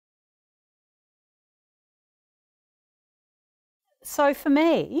So for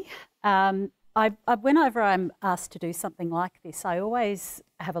me, whenever I'm asked to do something like this, I always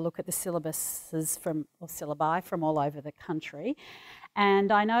have a look at the syllabuses or syllabi from all over the country.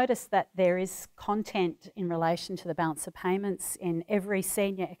 And I noticed that there is content in relation to the balance of payments in every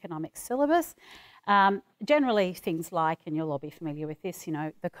senior economics syllabus. Generally things like, and you'll all be familiar with this, you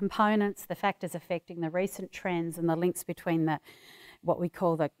know, the components, the factors affecting the recent trends and the links between what we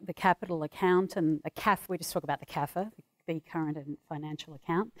call the capital account and the CAF. We just talk about the CAFA, the current and financial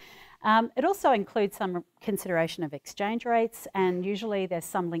account. It also includes some consideration of exchange rates, and usually there's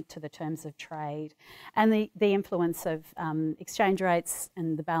some link to the terms of trade and the influence of exchange rates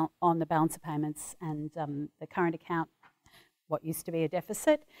and on the balance of payments and the current account, what used to be a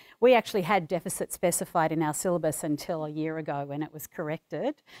deficit. We actually had deficit specified in our syllabus until a year ago when it was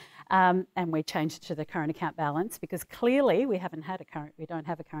corrected, and we changed it to the current account balance because clearly we don't have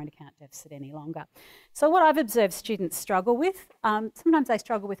a current account deficit any longer. So what I've observed students struggle with, sometimes they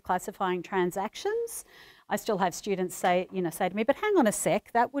struggle with classifying transactions. I still have students say to me, but hang on a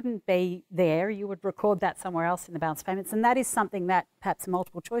sec, that wouldn't be there. You would record that somewhere else in the balance payments, and that is something that perhaps a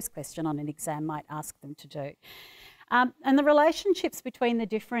multiple choice question on an exam might ask them to do. And the relationships between the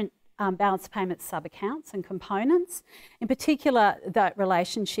different balance payments sub-accounts and components, in particular the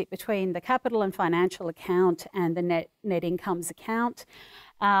relationship between the capital and financial account and the net incomes account,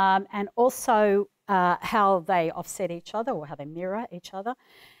 and also how they offset each other or how they mirror each other,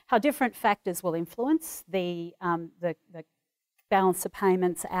 how different factors will influence the balance of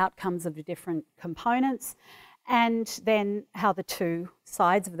payments outcomes of the different components, and then how the two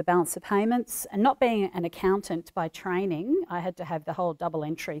sides of the balance of payments, and not being an accountant by training, I had to have the whole double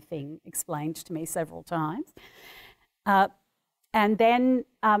entry thing explained to me several times. And then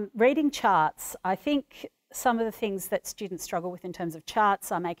reading charts. I think some of the things that students struggle with in terms of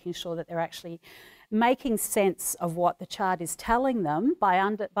charts are making sure that they're actually making sense of what the chart is telling them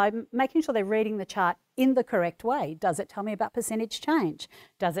by making sure they're reading the chart in the correct way. Does it tell me about percentage change?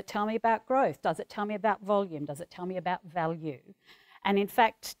 Does it tell me about growth? Does it tell me about volume? Does it tell me about value? And in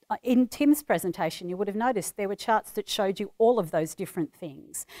fact, in Tim's presentation, you would have noticed there were charts that showed you all of those different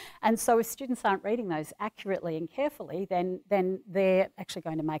things. And so if students aren't reading those accurately and carefully, then they're actually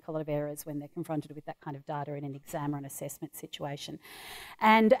going to make a lot of errors when they're confronted with that kind of data in an exam or an assessment situation.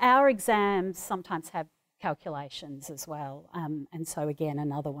 And our exams sometimes have calculations as well. And so again,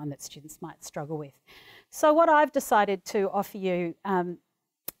 another one that students might struggle with. So what I've decided to offer you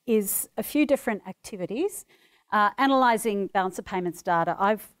is a few different activities. Analysing balance of payments data,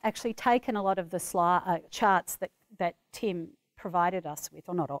 I've actually taken a lot of the charts that Tim provided us with,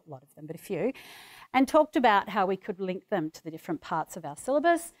 or not a lot of them, but a few, and talked about how we could link them to the different parts of our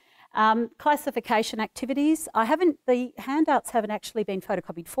syllabus. Classification activities. The handouts haven't actually been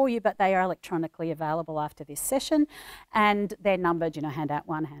photocopied for you, but they are electronically available after this session, and they're numbered, handout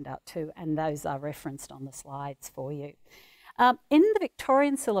 1, handout 2, and those are referenced on the slides for you. In the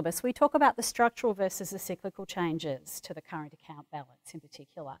Victorian syllabus, we talk about the structural versus the cyclical changes to the current account balance in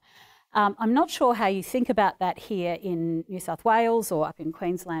particular. I'm not sure how you think about that here in New South Wales or up in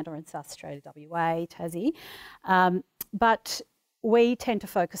Queensland or in South Australia, WA, Tassie, but we tend to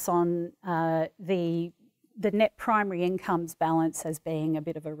focus on the net primary incomes balance as being a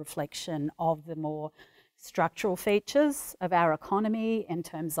bit of a reflection of the more structural features of our economy in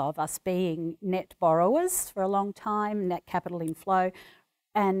terms of us being net borrowers for a long time, net capital inflow,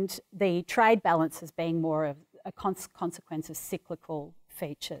 and the trade balance as being more of a consequence of cyclical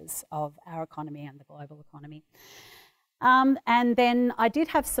features of our economy and the global economy. And then I did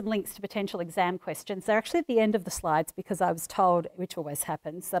have some links to potential exam questions. They're actually at the end of the slides because I was told, which always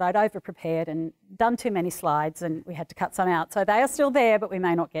happens, that I'd over-prepared and done too many slides and we had to cut some out. So they are still there, but we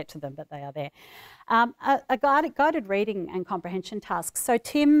may not get to them, but they are there. A guided reading and comprehension task. So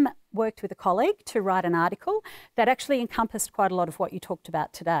Tim worked with a colleague to write an article that actually encompassed quite a lot of what you talked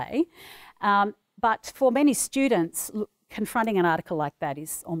about today. But for many students, confronting an article like that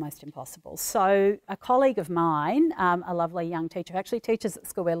is almost impossible. So a colleague of mine, a lovely young teacher who actually teaches at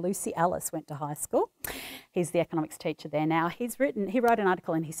school where Lucy Ellis went to high school, he's the economics teacher there now, he wrote an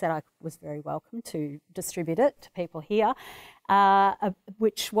article and he said I was very welcome to distribute it to people here,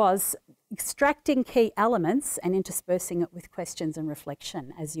 which was extracting key elements and interspersing it with questions and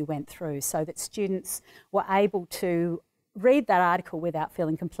reflection as you went through so that students were able to read that article without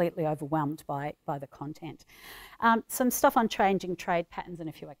feeling completely overwhelmed by the content. Some stuff on changing trade patterns and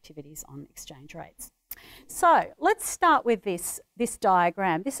a few activities on exchange rates. So let's start with this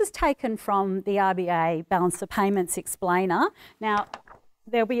diagram. This is taken from the RBA Balance of Payments Explainer. Now,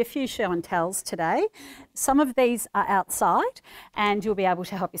 there'll be a few show and tells today. Some of these are outside and you'll be able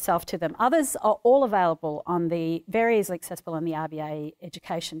to help yourself to them. Others are all available on very easily accessible on the RBA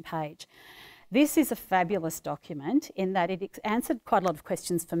education page. This is a fabulous document in that it answered quite a lot of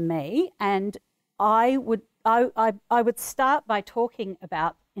questions for me, and I would start by talking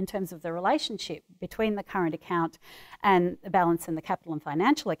about, in terms of the relationship between the current account and the balance and the capital and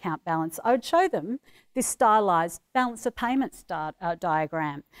financial account balance, I would show them this stylised balance of payments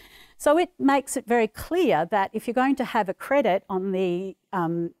diagram. So it makes it very clear that if you're going to have a credit on the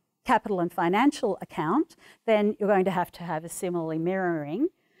capital and financial account, then you're going to have a similarly mirroring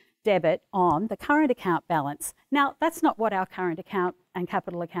debit on the current account balance. Now, that's not what our current account and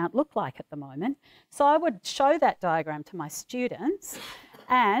capital account look like at the moment. So I would show that diagram to my students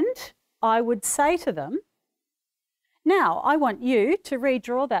and I would say to them, now I want you to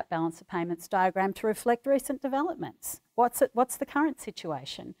redraw that balance of payments diagram to reflect recent developments. What's the current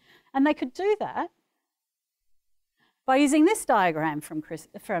situation? And they could do that by using this diagram from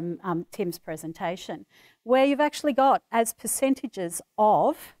Tim's presentation, where you've actually got, as percentages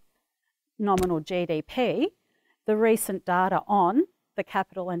of nominal GDP, the recent data on the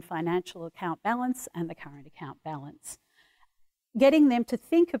capital and financial account balance and the current account balance. Getting them to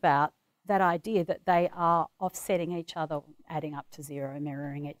think about that idea that they are offsetting each other, adding up to zero,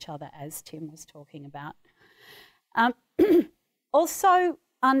 mirroring each other, as Tim was talking about. Also,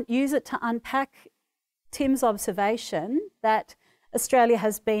 use it to unpack Tim's observation that Australia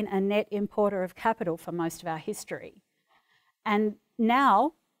has been a net importer of capital for most of our history. And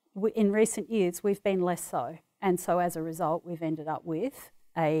now, in recent years, we've been less so. And so as a result, we've ended up with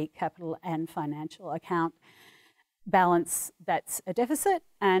a capital and financial account balance that's a deficit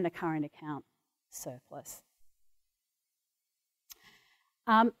and a current account surplus.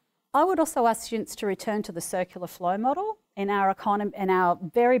 I would also ask students to return to the circular flow model. In our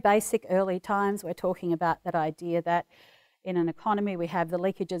very basic early times, we're talking about that idea that in an economy we have the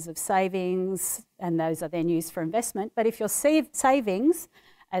leakages of savings and those are then used for investment. But if your savings,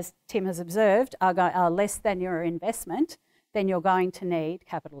 as Tim has observed, are less than your investment, then you're going to need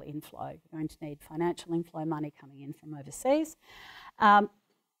capital inflow. You're going to need financial inflow, money coming in from overseas.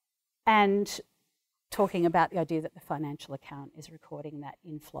 And talking about the idea that the financial account is recording that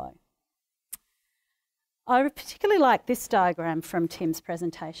inflow. I particularly like this diagram from Tim's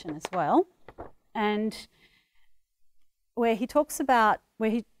presentation as well, and where he talks about,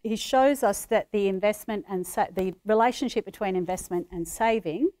 where he shows us that the investment and the relationship between investment and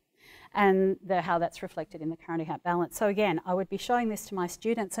saving and how that's reflected in the current account balance. So again, I would be showing this to my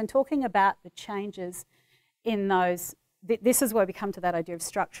students and talking about the changes in those. This is where we come to that idea of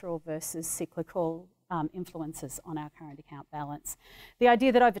structural versus cyclical influences on our current account balance. The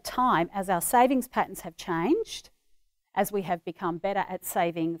idea that over time, as our savings patterns have changed, as we have become better at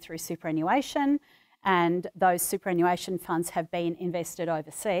saving through superannuation, and those superannuation funds have been invested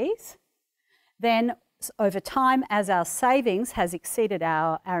overseas, then over time, as our savings has exceeded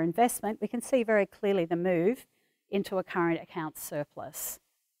our investment, we can see very clearly the move into a current account surplus.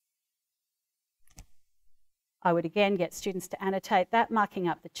 I would again get students to annotate that, marking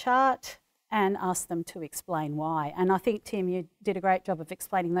up the chart, and ask them to explain why. And I think, Tim, you did a great job of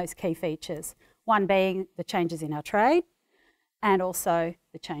explaining those key features. One being the changes in our trade, and also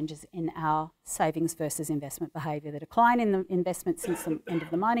the changes in our savings versus investment behaviour, the decline in the investment since the end of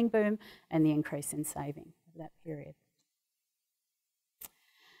the mining boom and the increase in saving over that period.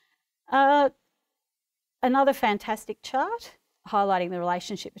 Another fantastic chart highlighting the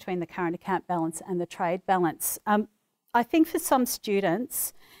relationship between the current account balance and the trade balance. I think for some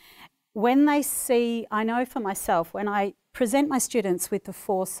students, when they see, I know for myself, when I present my students with the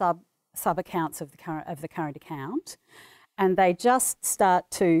 4 sub-accounts of the current account, and they just start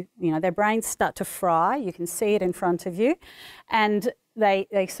to, their brains start to fry, you can see it in front of you, and they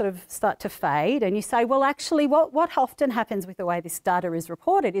sort of start to fade, and you say, well, actually, what often happens with the way this data is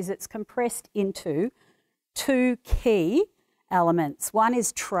reported is it's compressed into 2 key elements. One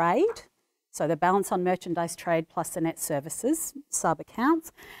is trade, so the balance on merchandise trade plus the net services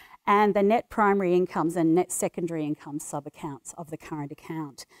sub-accounts, and the net primary incomes and net secondary income sub-accounts of the current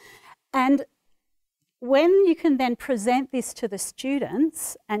account. And when you can then present this to the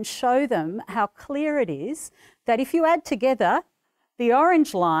students and show them how clear it is that if you add together the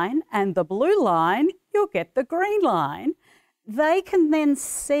orange line and the blue line, you'll get the green line, they can then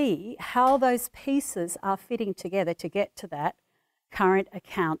see how those pieces are fitting together to get to that current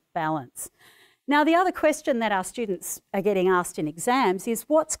account balance. Now, the other question that our students are getting asked in exams is,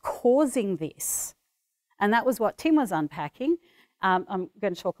 what's causing this? And that was what Tim was unpacking. I'm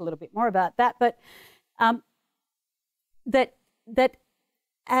going to talk a little bit more about that, but that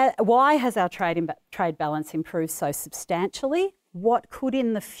Why has our trade balance improved so substantially? What could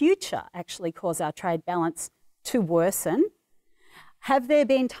in the future actually cause our trade balance to worsen? Have there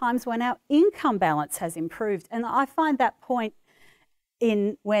been times when our income balance has improved? And I find that point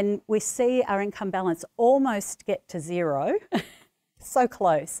in when we see our income balance almost get to zero, so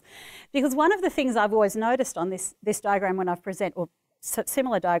close. Because one of the things I've always noticed on this diagram when I've presented, or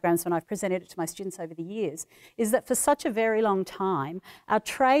similar diagrams when I've presented it to my students over the years, is that for such a very long time, our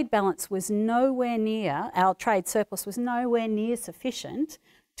trade balance was nowhere near, our trade surplus was nowhere near sufficient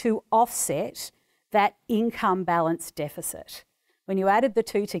to offset that income balance deficit. When you added the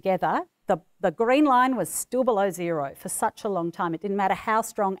two together, the green line was still below zero for such a long time. It didn't matter how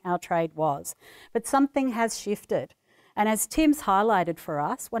strong our trade was. But something has shifted. And as Tim's highlighted for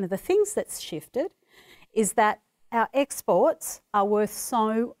us, one of the things that's shifted is that our exports are worth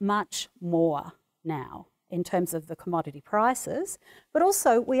so much more now in terms of the commodity prices, but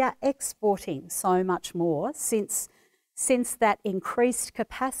also we are exporting so much more since that increased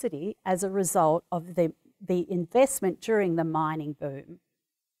capacity as a result of the investment during the mining boom.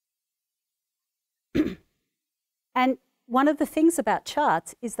 And one of the things about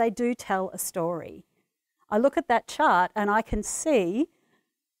charts is they do tell a story. I look at that chart and I can see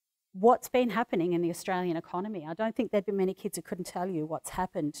what's been happening in the Australian economy. I don't think there'd be many kids who couldn't tell you what's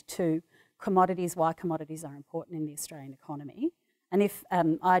happened to commodities, why commodities are important in the Australian economy. And if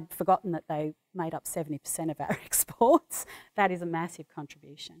I'd forgotten that they made up 70% of our exports, that is a massive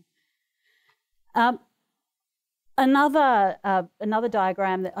contribution. Another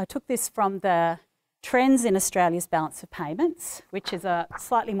diagram, that I took this from the Trends in Australia's Balance of Payments, which is a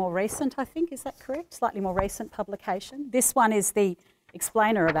slightly more recent, I think, is that correct? Slightly more recent publication. This one is the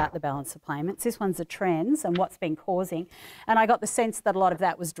explainer about the balance of payments. This one's the trends and what's been causing. And I got the sense that a lot of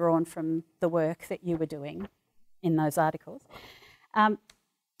that was drawn from the work that you were doing in those articles.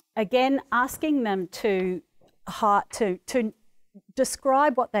 Again, asking them to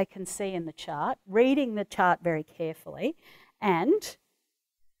describe what they can see in the chart, reading the chart very carefully, and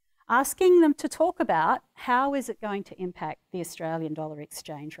asking them to talk about how is it going to impact the Australian dollar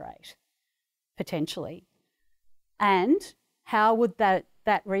exchange rate, potentially, and how would that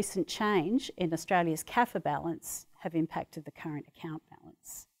recent change in Australia's CAFA balance have impacted the current account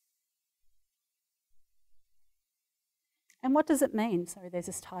balance. And what does it mean? Sorry, there's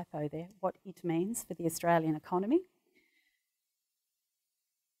this typo there. What it means for the Australian economy.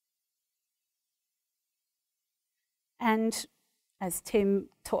 And as Tim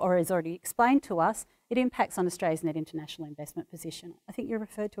has already explained to us, it impacts on Australia's net international investment position. I think you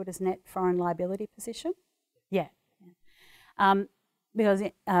referred to it as net foreign liability position. Yeah. Because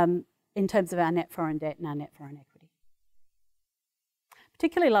in terms of our net foreign debt and our net foreign equity.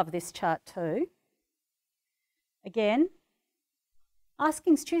 Particularly love this chart too. Again,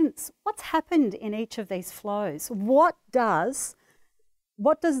 asking students, what's happened in each of these flows? What does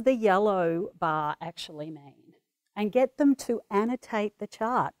the yellow bar actually mean? And get them to annotate the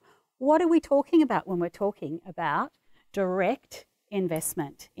chart. What are we talking about when we're talking about direct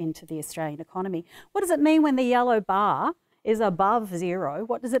investment into the Australian economy? What does it mean when the yellow bar is above zero?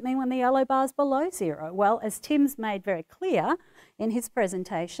 What does it mean when the yellow bar is below zero? Well, as Tim's made very clear in his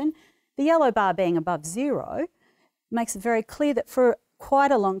presentation, the yellow bar being above zero makes it very clear that for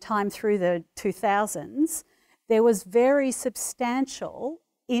quite a long time through the 2000s, there was very substantial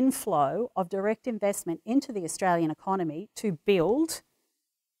inflow of direct investment into the Australian economy to build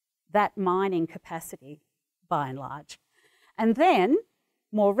that mining capacity by and large. And then,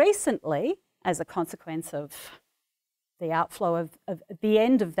 more recently, as a consequence of the outflow of the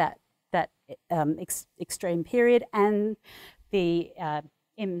end of that extreme period and the,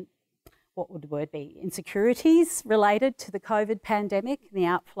 what would the word be, insecurities related to the COVID pandemic and the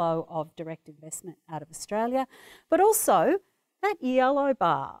outflow of direct investment out of Australia, but also that yellow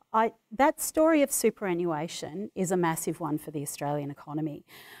bar, that story of superannuation is a massive one for the Australian economy.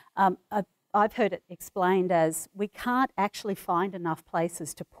 I've heard it explained as we can't actually find enough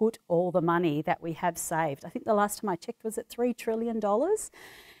places to put all the money that we have saved. I think the last time I checked was at $3 trillion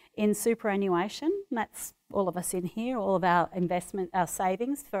in superannuation. That's all of us in here, all of our investment, our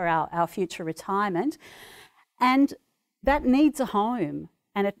savings for our future retirement. And that needs a home.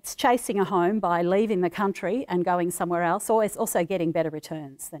 And it's chasing a home by leaving the country and going somewhere else, or it's also getting better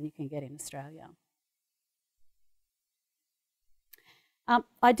returns than you can get in Australia.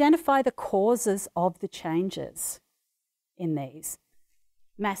 Identify the causes of the changes in these.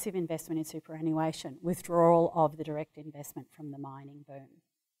 Massive investment in superannuation, withdrawal of the direct investment from the mining boom.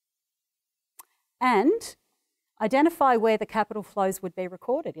 And identify where the capital flows would be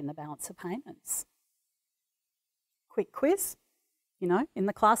recorded in the balance of payments. Quick quiz. you know, in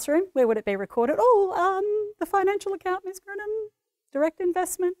the classroom? Where would it be recorded? Oh, the financial account, Ms. Grinham, direct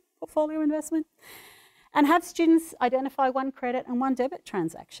investment, portfolio investment. And have students identify one credit and one debit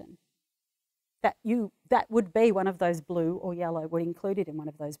transaction. That would be one of those blue or yellow, would include it in one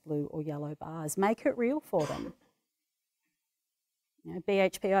of those blue or yellow bars. Make it real for them. You know,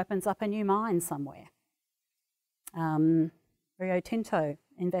 BHP opens up a new mine somewhere. Rio Tinto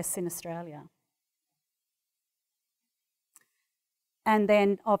invests in Australia. And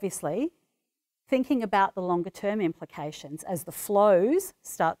then obviously thinking about the longer term implications as the flows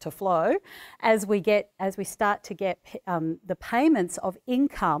start to flow, as we start to get the payments of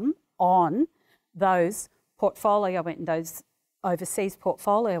income on those overseas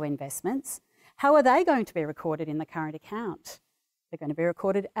portfolio investments, how are they going to be recorded in the current account? They're going to be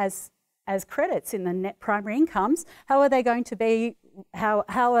recorded as credits in the net primary incomes. How are they going to be? How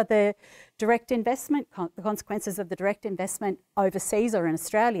are the direct investment, the consequences of the direct investment overseas or in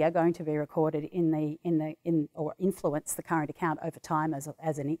Australia going to be recorded or influence the current account over time as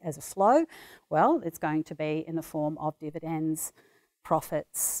a flow? Well, it's going to be in the form of dividends,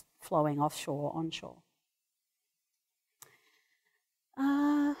 profits flowing offshore, onshore.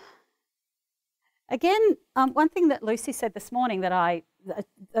 Again, one thing that Lucy said this morning that I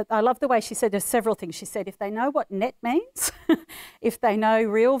love the way she said, there's several things. She said if they know what net means, if they know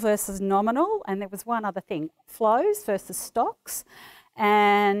real versus nominal, and there was one other thing, flows versus stocks,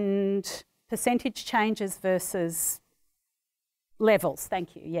 and percentage changes versus levels.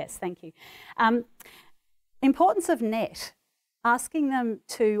 Thank you. Yes, thank you. Importance of net, asking them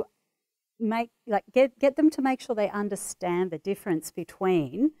to get them to make sure they understand the difference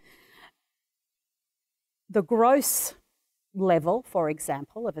between the gross level, for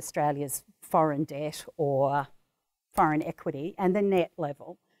example, of Australia's foreign debt or foreign equity and the net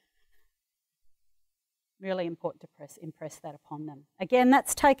level. Really important to impress that upon them. Again,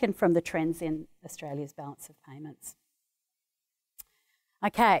 that's taken from the trends in Australia's balance of payments.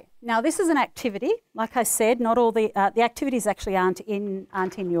 Okay, now this is an activity. Like I said, not all the activities actually aren't in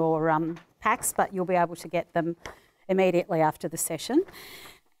your packs, but you'll be able to get them immediately after the session.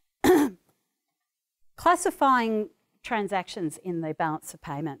 Classifying transactions in the balance of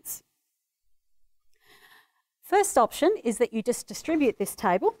payments. First option is that you just distribute this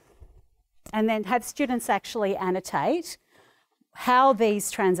table and then have students actually annotate how these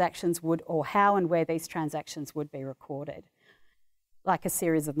transactions would, or how and where these transactions would be recorded, like a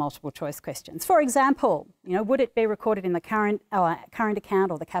series of multiple choice questions. For example, you know, would it be recorded in the current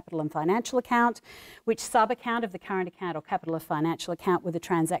account or the capital and financial account? Which sub-account of the current account or capital or financial account would the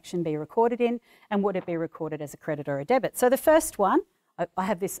transaction be recorded in? And would it be recorded as a credit or a debit? So the first one, I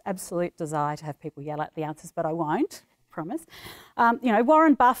have this absolute desire to have people yell out the answers, but I won't, promise. You know,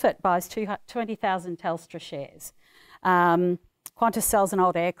 Warren Buffett buys 20,000 Telstra shares. Qantas sells an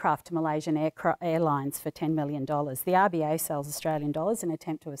old aircraft to Malaysian Airlines for $10 million. The RBA sells Australian dollars in an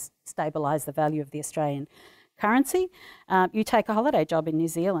attempt to stabilise the value of the Australian currency. You take a holiday job in New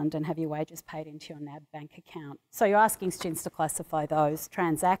Zealand and have your wages paid into your NAB bank account. So you're asking students to classify those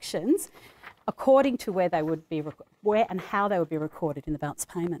transactions according to where they would be, where and how they would be recorded in the balance of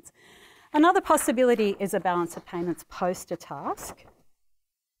payments. Another possibility is a balance of payments poster task,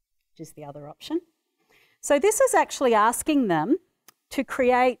 which is the other option. So this is actually asking them to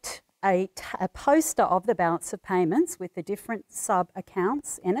create a poster of the balance of payments with the different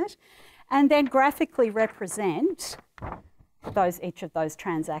sub-accounts in it, and then graphically represent each of those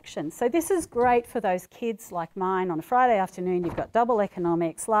transactions. So this is great for those kids like mine on a Friday afternoon. You've got double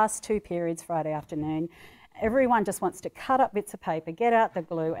economics, last 2 periods Friday afternoon. Everyone just wants to cut up bits of paper, get out the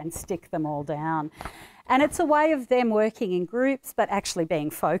glue and stick them all down. And it's a way of them working in groups but actually being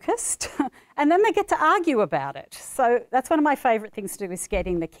focused. And then they get to argue about it. So that's one of my favourite things to do, is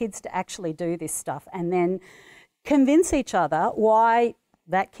getting the kids to actually do this stuff and then convince each other why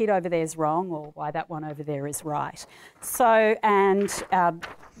that kid over there is wrong or why that one over there is right. So, and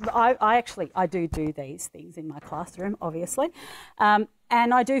I do these things in my classroom, obviously.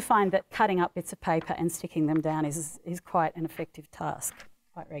 And I do find that cutting up bits of paper and sticking them down is quite an effective task,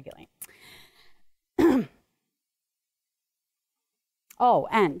 quite regularly. Oh,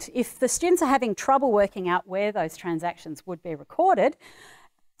 and if the students are having trouble working out where those transactions would be recorded,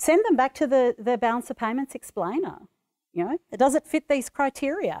 send them back to the balance of payments explainer. You know, does it fit these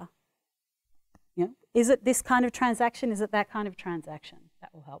criteria? You know, is it this kind of transaction? Is it that kind of transaction?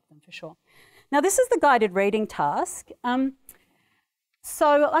 That will help them for sure. Now, this is the guided reading task.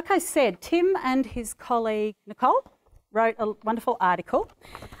 So, like I said, Tim and his colleague Nicole wrote a wonderful article.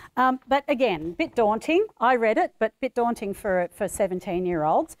 But again, a bit daunting. I read it, but a bit daunting for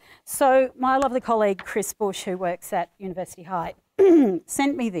 17-year-olds. So my lovely colleague Chris Bush, who works at University High,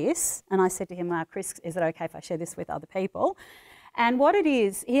 sent me this, and I said to him, Chris, is it okay if I share this with other people? And what it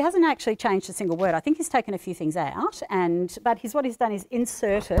is, he hasn't actually changed a single word. I think he's taken a few things out, but what he's done is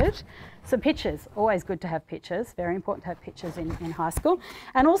inserted some pictures. Always good to have pictures, very important to have pictures in high school.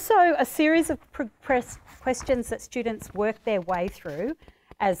 And also a series of questions that students work their way through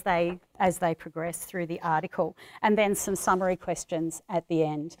as they progress through the article, and then some summary questions at the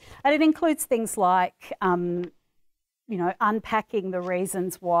end. And it includes things like unpacking the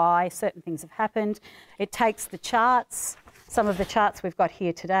reasons why certain things have happened. It takes the charts. Some of the charts we've got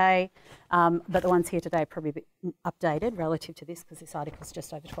here today, but the ones here today are probably a bit updated relative to this because this article is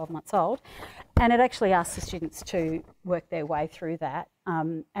just over 12 months old. And it actually asks the students to work their way through that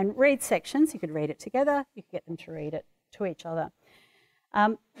and read sections. You could read it together. You could get them to read it to each other.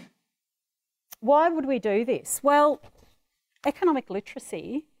 Why would we do this? Well, economic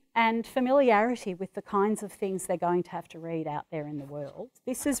literacy and familiarity with the kinds of things they're going to have to read out there in the world.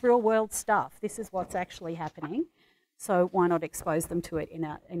 This is real world stuff. This is what's actually happening. So why not expose them to it in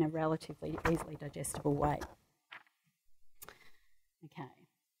a relatively easily digestible way? Okay.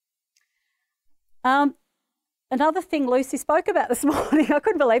 Another thing Lucy spoke about this morning, I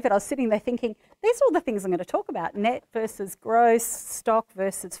couldn't believe it. I was sitting there thinking, these are all the things I'm going to talk about: net versus gross, stock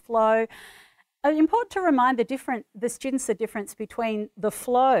versus flow. It's important to remind the students the difference between the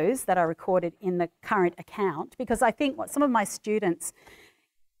flows that are recorded in the current account, because I think some of my students,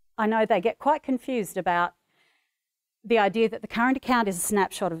 I know they get quite confused about the idea that the current account is a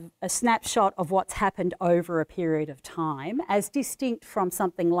snapshot of what's happened over a period of time, as distinct from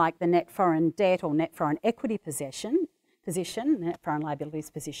something like the net foreign debt or net foreign equity position, net foreign liabilities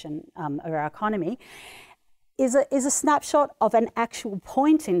position of our economy, is a snapshot of an actual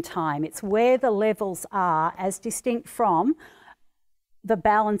point in time. It's where the levels are, as distinct from the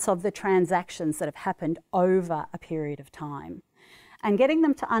balance of the transactions that have happened over a period of time. And getting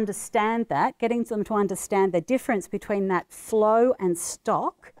them to understand that, getting them to understand the difference between that flow and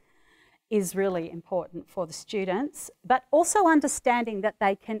stock is really important for the students, but also understanding that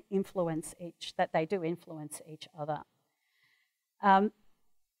they can influence that they do influence each other. And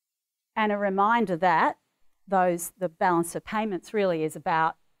a reminder that the balance of payments really is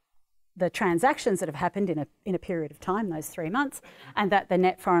about the transactions that have happened in a period of time, those 3 months, and that the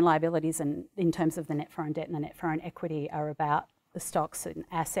net foreign liabilities, and in terms of the net foreign debt and the net foreign equity, are about the stocks and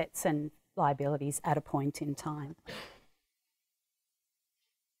assets and liabilities at a point in time.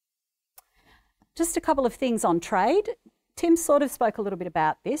 Just a couple of things on trade. Tim sort of spoke a little bit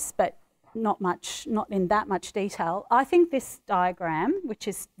about this, but not in that much detail. I think this diagram,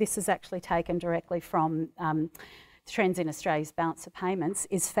 this is actually taken directly from Trends in Australia's Balance of Payments,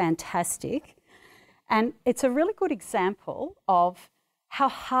 is fantastic. And it's a really good example of how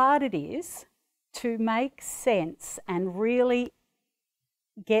hard it is to make sense and really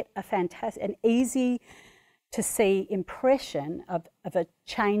get an easy to see impression of a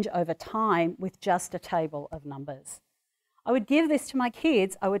change over time with just a table of numbers. I would give this to my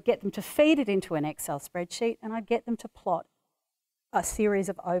kids, I would get them to feed it into an Excel spreadsheet, and I'd get them to plot a series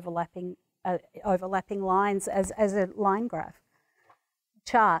of overlapping lines as a line graph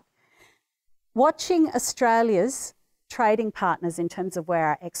chart. Watching Australia's trading partners in terms of where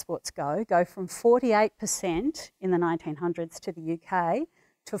our exports go from 48% in the 1900s to the UK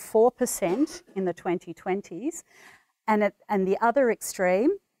to 4% in the 2020s, and the other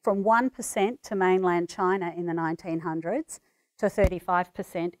extreme, from 1% to mainland China in the 1900s to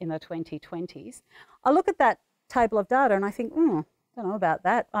 35% in the 2020s. I look at that table of data and I think, I don't know about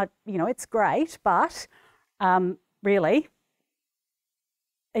that. It's great, but really,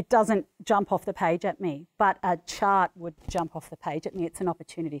 it doesn't jump off the page at me. But a chart would jump off the page at me. It's an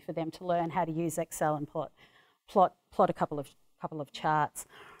opportunity for them to learn how to use Excel and plot a couple of charts.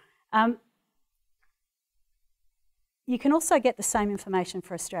 You can also get the same information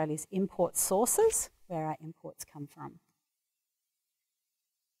for Australia's import sources, where our imports come from.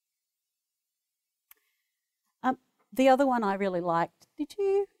 The other one I really liked, did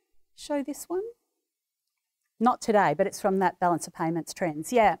you show this one? Not today, but it's from that balance of payments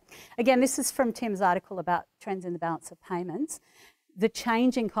trends. Yeah, again, this is from Tim's article about trends in the balance of payments, the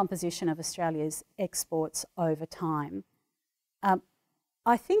changing composition of Australia's exports over time.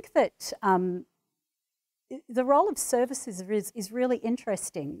 I think that the role of services is really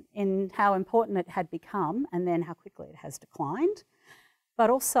interesting in how important it had become and then how quickly it has declined, but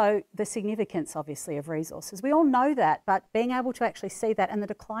also the significance, obviously, of resources. We all know that, but being able to actually see that and the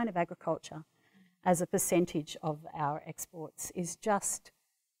decline of agriculture as a percentage of our exports is just,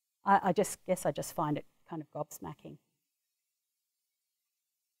 I just find it kind of gobsmacking.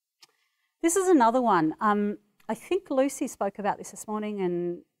 This is another one. I think Lucy spoke about this morning,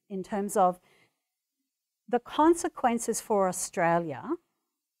 and in terms of the consequences for Australia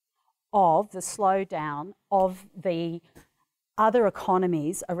of the slowdown of the other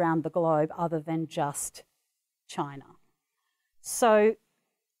economies around the globe other than just China. So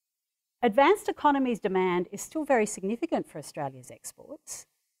advanced economies demand is still very significant for Australia's exports.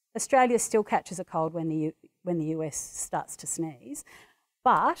 Australia still catches a cold when the US starts to sneeze,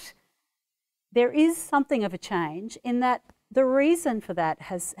 but there is something of a change in that the reason for that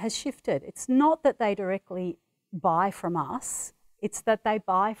has shifted. It's not that they directly buy from us, it's that they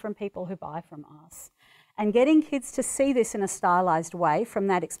buy from people who buy from us. And getting kids to see this in a stylised way from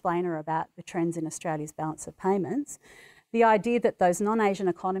that explainer about the trends in Australia's balance of payments, the idea that those non-Asian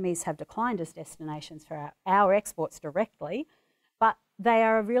economies have declined as destinations for our exports directly, but they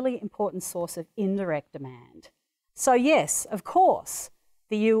are a really important source of indirect demand. So yes, of course,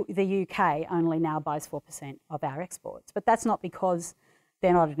 the UK only now buys 4% of our exports, but that's not because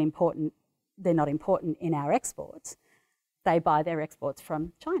they're not important in our exports. They buy their exports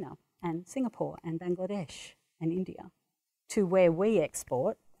from China and Singapore and Bangladesh and India to where we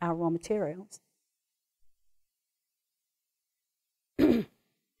export our raw materials. The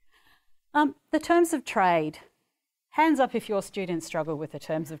terms of trade. Hands up if your students struggle with the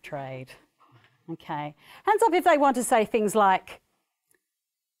terms of trade. Okay. Hands up if they want to say things like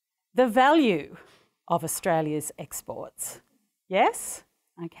the value of Australia's exports. Yes?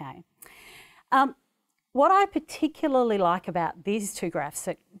 Okay. What I particularly like about these two graphs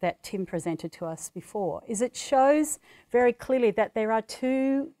that Tim presented to us before is it shows very clearly that there are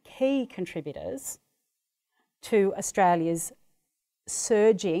two key contributors to Australia's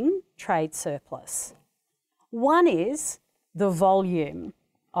surging trade surplus. One is the volume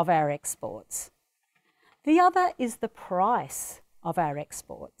of our exports. The other is the price of our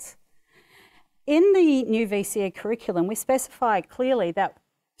exports. In the new VCE curriculum, we specify clearly that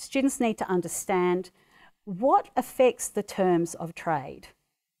students need to understand what affects the terms of trade.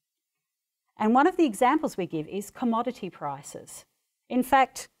 And one of the examples we give is commodity prices. In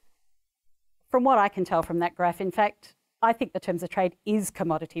fact, from what I can tell from that graph, in fact, I think the terms of trade is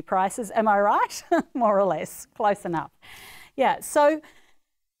commodity prices. Am I right? More or less, close enough. Yeah, so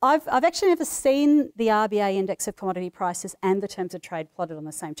I've actually never seen the RBA index of commodity prices and the terms of trade plotted on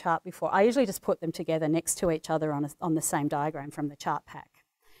the same chart before. I usually just put them together next to each other on the same diagram from the chart pack.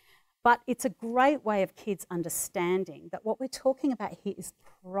 But it's a great way of kids understanding that what we're talking about here is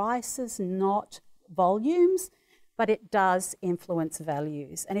prices, not volumes, but it does influence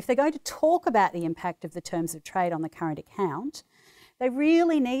values. And if they're going to talk about the impact of the terms of trade on the current account, they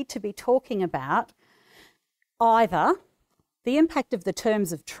really need to be talking about either the impact of the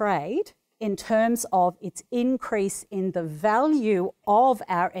terms of trade in terms of its increase in the value of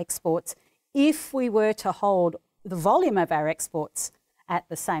our exports if we were to hold the volume of our exports at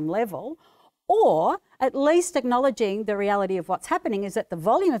the same level, or at least acknowledging the reality of what's happening is that the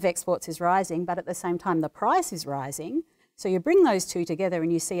volume of exports is rising, but at the same time the price is rising. So you bring those two together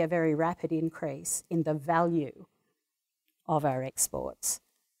and you see a very rapid increase in the value of our exports.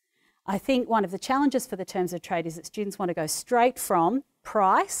 I think one of the challenges for the terms of trade is that students want to go straight from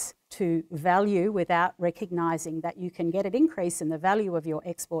price to value without recognising that you can get an increase in the value of your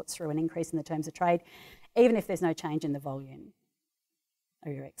exports through an increase in the terms of trade, even if there's no change in the volume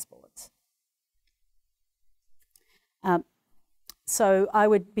of your exports. So I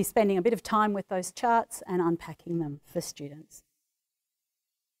would be spending a bit of time with those charts and unpacking them for students.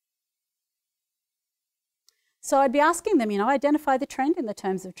 So I'd be asking them, identify the trend in the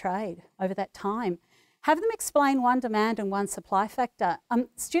terms of trade over that time. Have them explain one demand and one supply factor.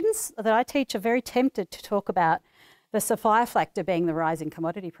 Students that I teach are very tempted to talk about the supply factor being the rise in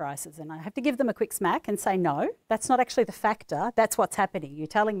commodity prices. And I have to give them a quick smack and say, no, that's not actually the factor. That's what's happening. You're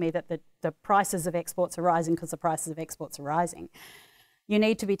telling me that the prices of exports are rising because the prices of exports are rising. You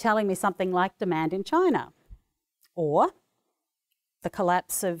need to be telling me something like demand in China, or the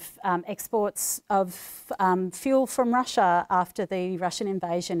collapse of exports of fuel from Russia after the Russian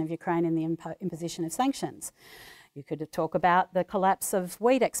invasion of Ukraine and the imposition of sanctions. You could talk about the collapse of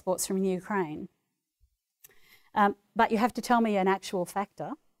wheat exports from Ukraine. But you have to tell me an actual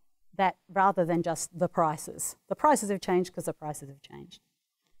factor that rather than just the prices. The prices have changed because the prices have changed.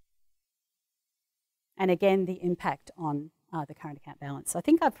 And again, the impact on the current account balance. So I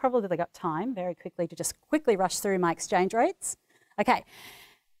think I've probably got time very quickly to just quickly rush through my exchange rates. Okay,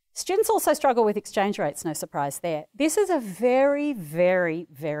 students also struggle with exchange rates, no surprise there. This is a very, very,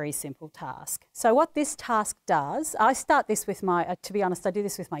 very simple task. So what this task does, I start this with to be honest, I do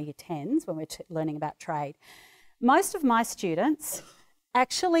this with my year 10s when we're learning about trade. Most of my students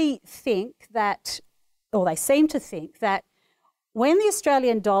actually think that or they seem to think that when the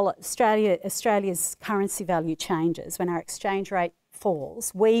Australian dollar, Australia's currency value changes, when our exchange rate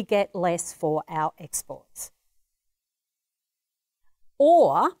falls, we get less for our exports.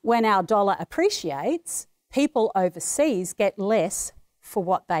 Or when our dollar appreciates, people overseas get less for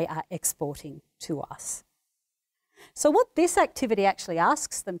what they are exporting to us. So what this activity actually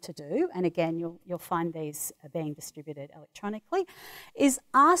asks them to do, and again you'll find these being distributed electronically, is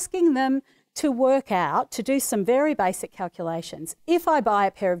asking them to work out, to do some very basic calculations. If I buy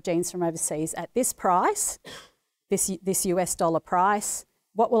a pair of jeans from overseas at this price, this US dollar price,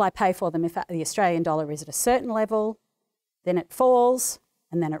 what will I pay for them if the Australian dollar is at a certain level, then it falls,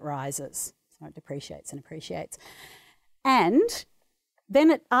 and then it rises. So it depreciates and appreciates. And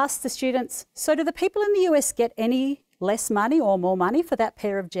then it asks the students, so do the people in the US get any less money or more money for that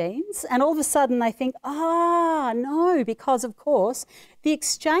pair of jeans? And all of a sudden they think, no, because of course the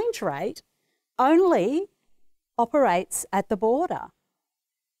exchange rate only operates at the border.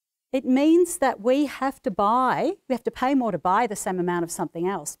 It means that we have to pay more to buy the same amount of something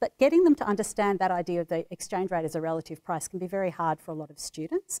else. But getting them to understand that idea of the exchange rate as a relative price can be very hard for a lot of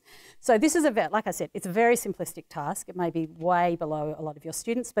students. So this is like I said, it's a very simplistic task. It may be way below a lot of your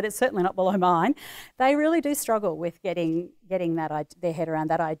students, but it's certainly not below mine. They really do struggle with getting their head around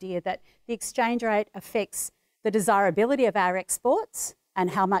that idea that the exchange rate affects the desirability of our exports and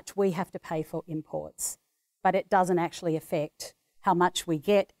how much we have to pay for imports. But it doesn't actually affect how much we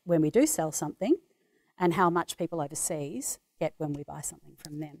get when we do sell something and how much people overseas get when we buy something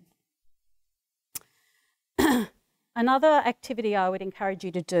from them. Another activity I would encourage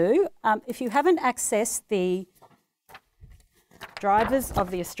you to do, if you haven't accessed the drivers of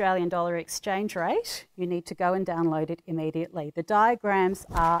the Australian dollar exchange rate, you need to go and download it immediately. The diagrams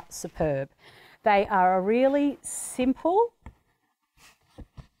are superb. They are a really simple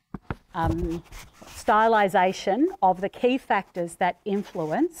stylisation of the key factors that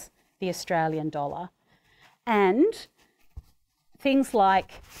influence the Australian dollar, and things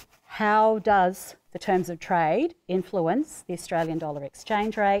like how does the terms of trade influence the Australian dollar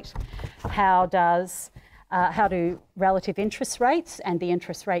exchange rate, how do relative interest rates and the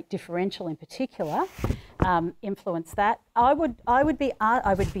interest rate differential in particular influence that. I would be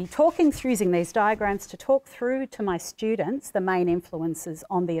talking through using these diagrams to talk through to my students the main influences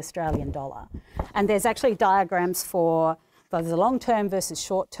on the Australian dollar. And there's actually diagrams for there's a long-term versus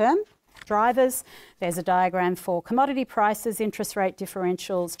short-term drivers. There's a diagram for commodity prices, interest rate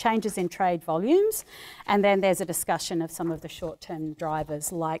differentials, changes in trade volumes, and then there's a discussion of some of the short-term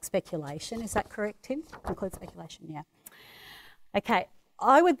drivers like speculation. Is that correct, Tim? Include speculation, yeah. Okay.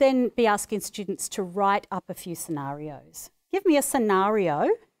 I would then be asking students to write up a few scenarios. Give me a scenario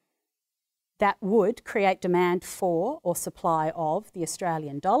that would create demand for or supply of the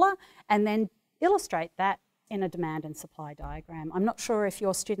Australian dollar, and then illustrate that in a demand and supply diagram. I'm not sure if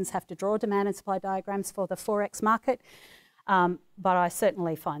your students have to draw demand and supply diagrams for the Forex market, but I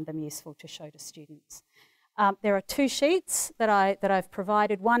certainly find them useful to show to students. There are two sheets that I've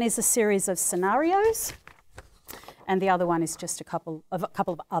provided. One is a series of scenarios, and the other one is just a couple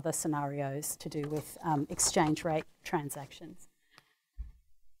of other scenarios to do with exchange rate transactions.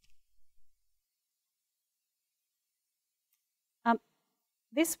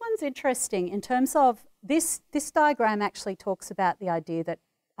 This one's interesting in terms of this diagram actually talks about the idea that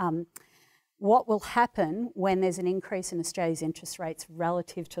what will happen when there's an increase in Australia's interest rates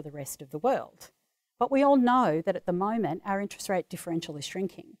relative to the rest of the world. But we all know that at the moment our interest rate differential is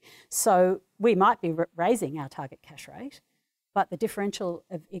shrinking. So we might be raising our target cash rate, but the differential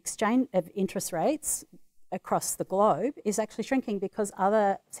of interest rates across the globe is actually shrinking because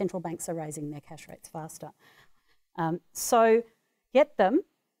other central banks are raising their cash rates faster. So get them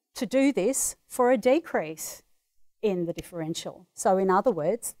to do this for a decrease in the differential. So in other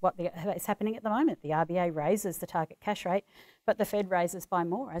words, what is happening at the moment, the RBA raises the target cash rate, but the Fed raises by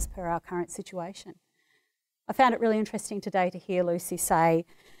more as per our current situation. I found it really interesting today to hear Lucy say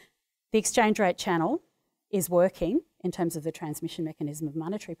the exchange rate channel is working in terms of the transmission mechanism of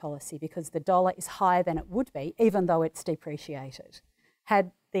monetary policy because the dollar is higher than it would be, even though it's depreciated.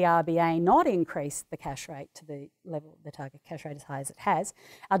 Had the RBA not increased the cash rate to the level, the target cash rate as high as it has,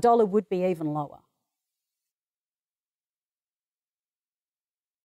 our dollar would be even lower.